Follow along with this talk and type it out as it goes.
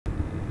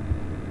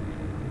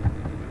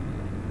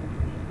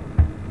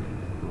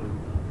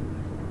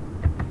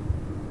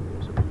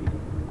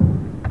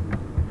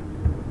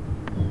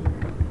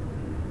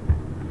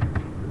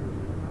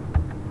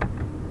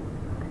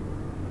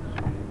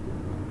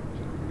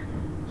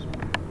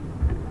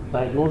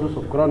Diagnosis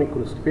of chronic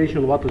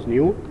constipation, what is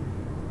new?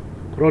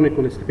 Chronic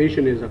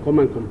constipation is a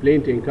common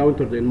complaint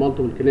encountered in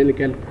multiple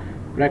clinical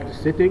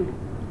practice settings.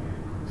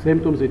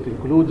 Symptoms, it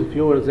includes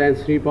fewer than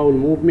 3 bowel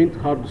movement,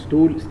 hard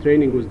stool,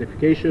 straining with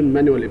defecation,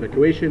 manual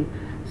evacuation,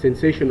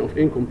 sensation of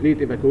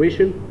incomplete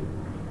evacuation,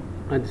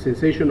 and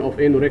sensation of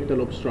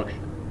anorectal obstruction.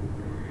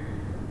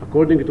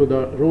 According to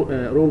the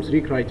Rome 3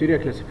 criteria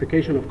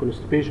classification of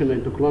constipation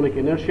into chronic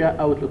inertia,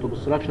 outlet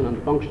obstruction,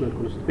 and functional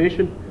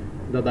constipation,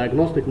 the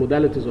diagnostic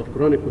modalities of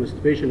chronic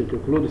constipation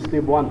include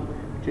step 1,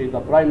 which is the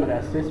primary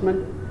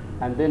assessment,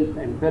 and then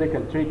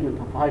empirical treatment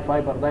of high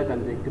fiber diet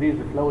and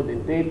increased fluid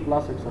intake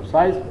plus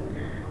exercise.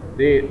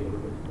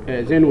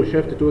 Then we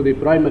shift to the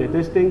primary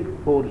testing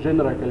for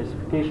general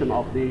classification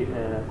of the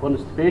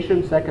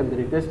constipation,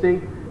 secondary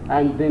testing,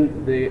 and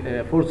then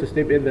the fourth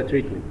step is the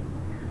treatment.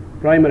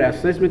 Primary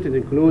assessment, it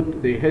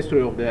includes the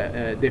history of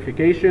the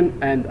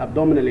defecation and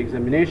abdominal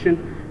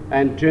examination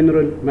and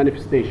general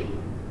manifestation.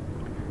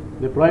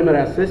 The primary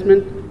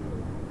assessment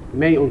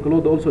may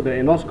include also the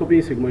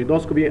endoscopy,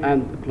 sigmoidoscopy,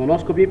 and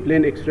colonoscopy,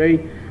 plain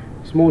X-ray,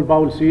 small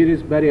bowel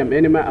series, barium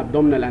enema,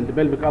 abdominal and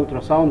pelvic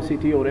ultrasound,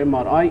 CT or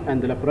MRI,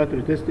 and the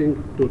laboratory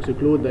testing to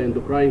exclude the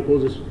endocrine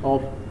causes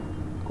of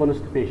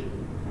constipation.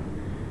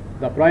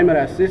 The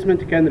primary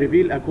assessment can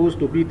reveal a cause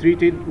to be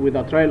treated with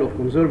a trial of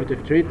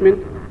conservative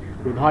treatment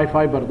with high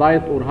fiber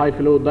diet or high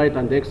fluid diet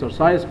and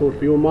exercise for a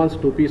few months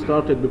to be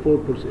started before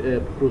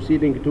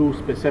proceeding to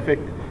specific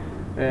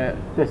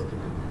tests.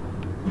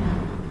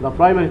 The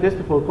primary test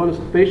for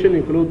constipation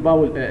include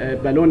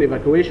balloon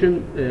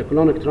evacuation,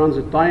 colonic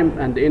transit time,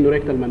 and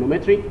anorectal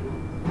manometry.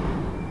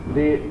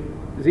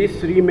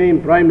 These 3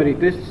 main primary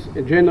tests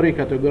generally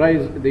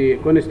categorize the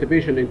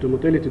constipation into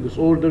motility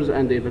disorders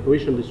and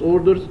evacuation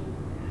disorders.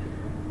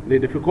 The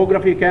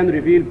defecography can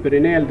reveal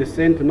perineal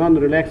descent,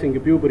 non-relaxing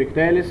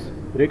puborectalis,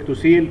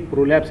 rectocele,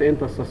 prolapse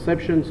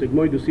intersusception,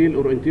 sigmoidocele,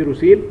 or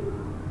enterocele.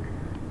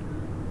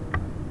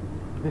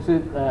 This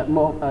is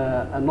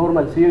a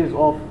normal series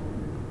of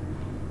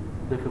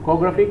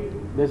defecography.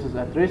 This is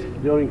at rest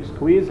during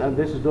squeeze, and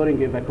this is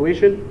during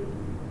evacuation.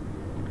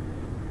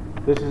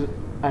 This is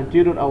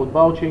anterior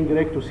outbouching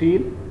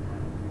rectocele.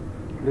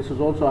 This is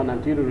also an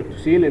anterior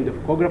rectocele in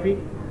defecography.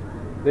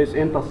 This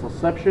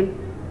intersusception.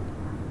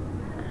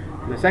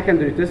 The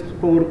secondary tests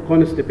for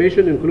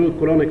constipation include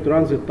colonic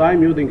transit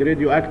time using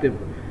radioactive,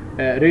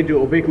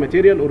 radio-opaque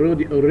material or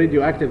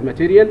radioactive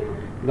material.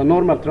 The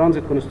normal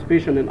transit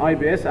constipation in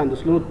IBS and the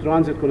slow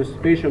transit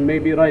constipation may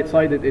be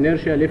right-sided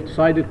inertia,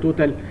 left-sided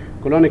total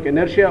colonic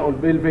inertia, or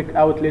pelvic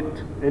outlet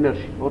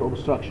inertia or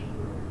obstruction.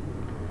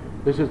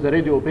 This is the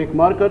radio-opaque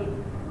marker,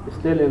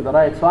 still in the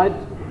right side,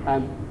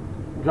 and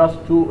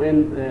just 2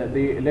 in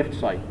the left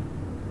side.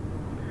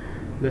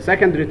 The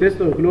secondary tests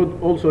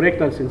include also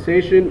rectal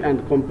sensation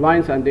and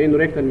compliance and the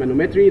anorectal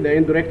manometry, the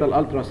endorectal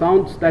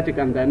ultrasound, static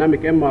and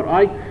dynamic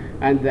MRI,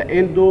 and the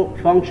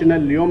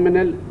endofunctional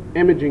luminal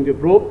imaging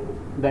probe,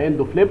 the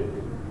endoflip.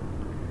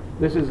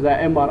 This is the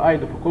MRI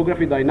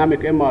defecography,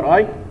 dynamic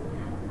MRI.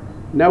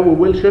 Now we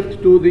will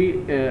shift to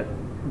the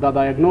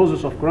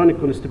diagnosis of chronic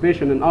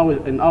constipation in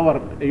our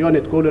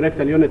unit,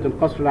 colorectal unit in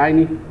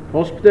Al-Ainy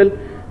Hospital,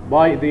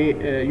 by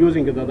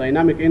using the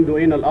dynamic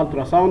endoanal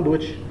ultrasound,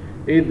 which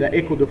is the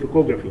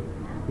ecodefecography.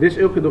 This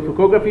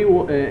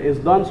ecodefecography is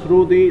done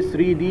through the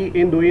 3D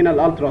endoanal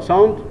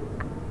ultrasound.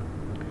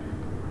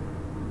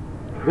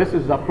 This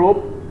is the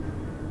probe.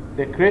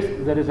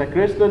 There is a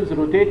crystal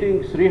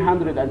rotating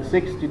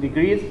 360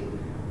 degrees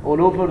all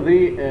over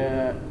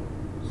the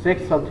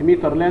 6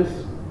 centimeter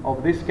length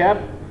of this cap.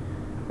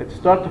 It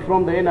starts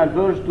from the anal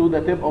verge to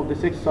the tip of the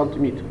 6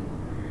 centimeter.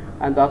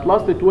 And at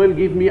last it will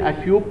give me a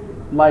cube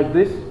like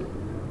this.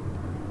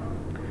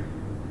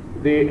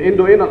 The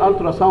endoanal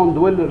ultrasound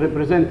will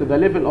represent the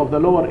level of the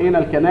lower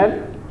anal canal,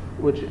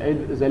 which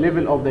is the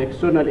level of the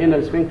external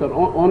anal sphincter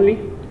only.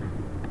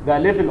 The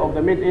level of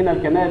the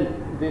mid-anal canal,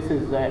 this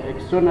is the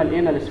external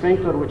anal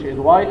sphincter, which is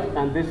white,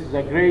 and this is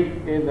the gray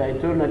in the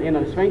internal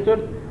anal sphincter.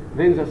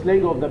 Then the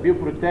sling of the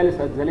puborectalis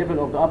at the level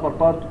of the upper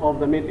part of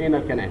the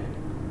mid-anal canal.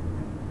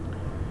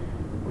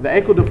 The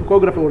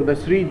ecodefecography, or the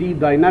 3D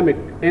dynamic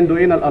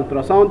endoanal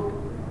ultrasound,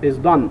 is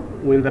done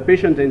when the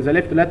patient is in the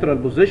left lateral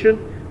position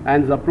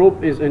and the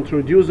probe is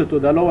introduced to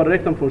the lower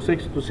rectum for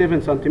 6 to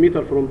 7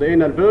 centimeters from the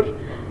anal verge,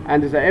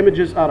 and the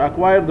images are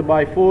acquired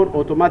by 4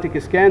 automatic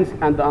scans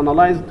and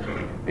analyzed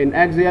in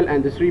axial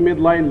and 3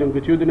 midline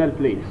longitudinal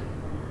planes.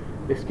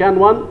 Scan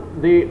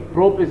 1, the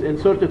probe is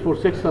inserted for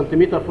 6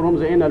 centimeters from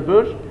the anal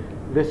verge.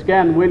 The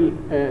scan will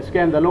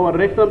scan the lower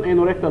rectum,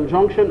 anorectal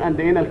junction, and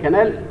the anal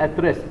canal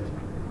at rest.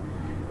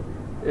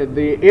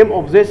 The aim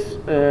of this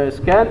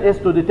scan is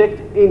to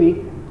detect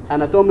any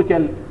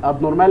anatomical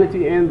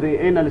abnormality in the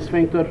anal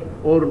sphincter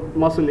or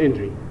muscle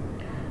injury.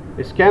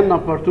 Scan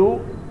number 2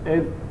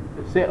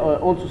 is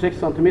also 6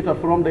 centimeters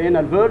from the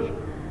anal verge,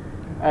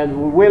 and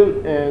we will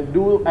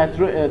do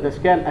the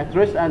scan at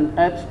rest and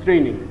at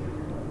straining.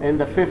 In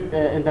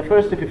the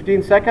first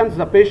 15 seconds,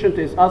 the patient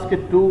is asked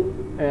to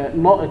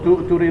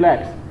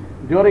relax.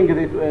 During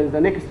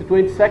the next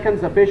 20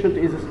 seconds, the patient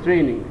is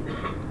straining.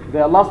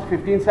 The last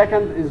 15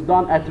 seconds is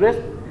done at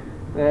rest.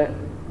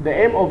 The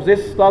aim of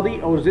this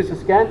study or this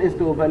scan is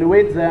to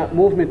evaluate the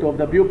movement of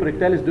the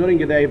puborectalis during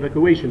the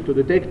evacuation to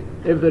detect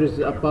if there is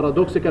a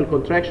paradoxical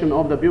contraction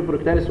of the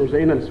puborectalis or the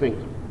anal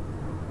sphincter.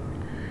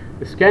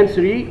 Scan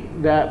 3,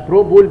 the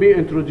probe will be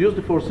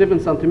introduced for 7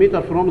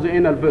 centimeters from the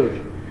anal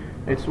verge.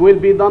 It will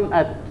be done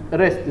at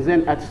rest,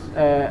 then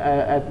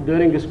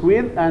during a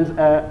squeeze,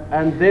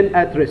 and then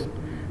at rest.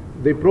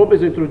 The probe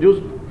is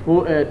introduced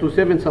to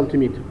 7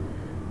 centimeters.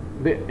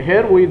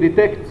 Here we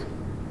detect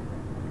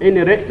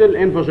any rectal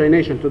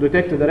invagination to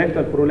detect the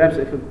rectal prolapse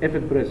if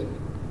it present.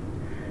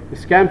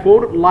 Scan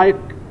 4 like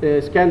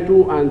scan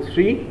 2 and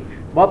 3,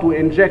 but we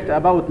inject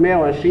about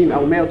 120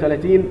 أو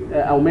 130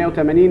 أو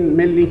 180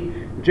 milli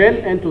gel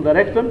into the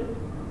rectum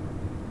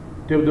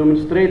to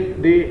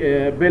demonstrate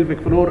the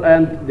pelvic floor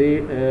and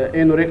the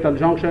anorectal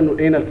junction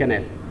or anal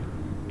canal.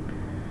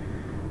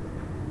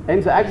 In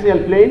the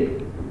axial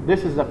plane,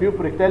 this is the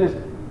puborectalis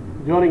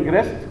during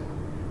rest.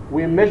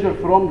 We measure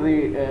from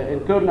the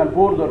internal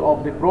border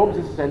of the probe,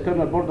 this is the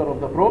internal border of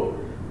the probe,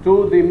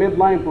 to the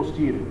midline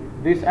posterior.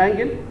 This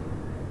angle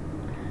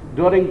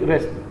during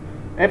rest.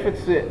 If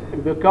it's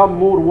become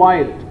more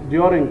wide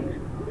during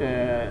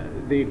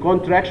the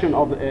contraction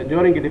of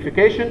during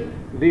defecation,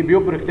 the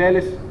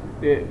puborectalis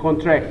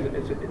contracts.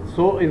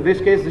 So in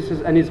this case, this is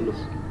anismus.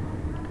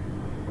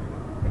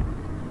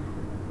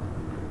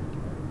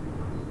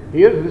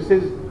 Here, this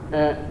is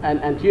an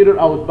anterior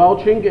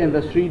outbouching in the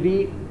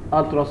 3D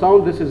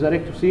ultrasound. This is a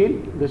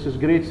rectocele. This is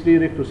grade 3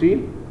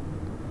 rectocele.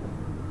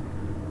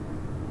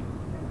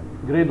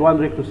 Grade 1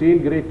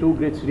 rectocele, grade 2,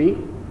 grade 3.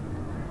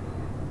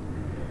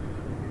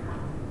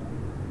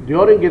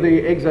 During the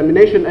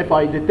examination, if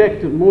I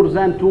detect more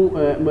than two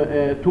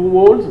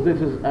walls,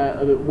 this is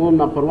wall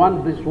number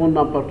 1, this wall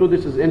number 2,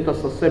 this is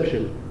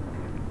intersusception.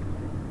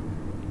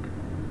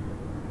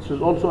 This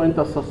is also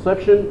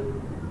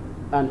intersusception,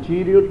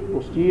 anterior,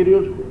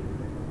 posterior,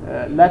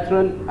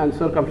 lateral, and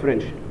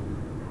circumferential.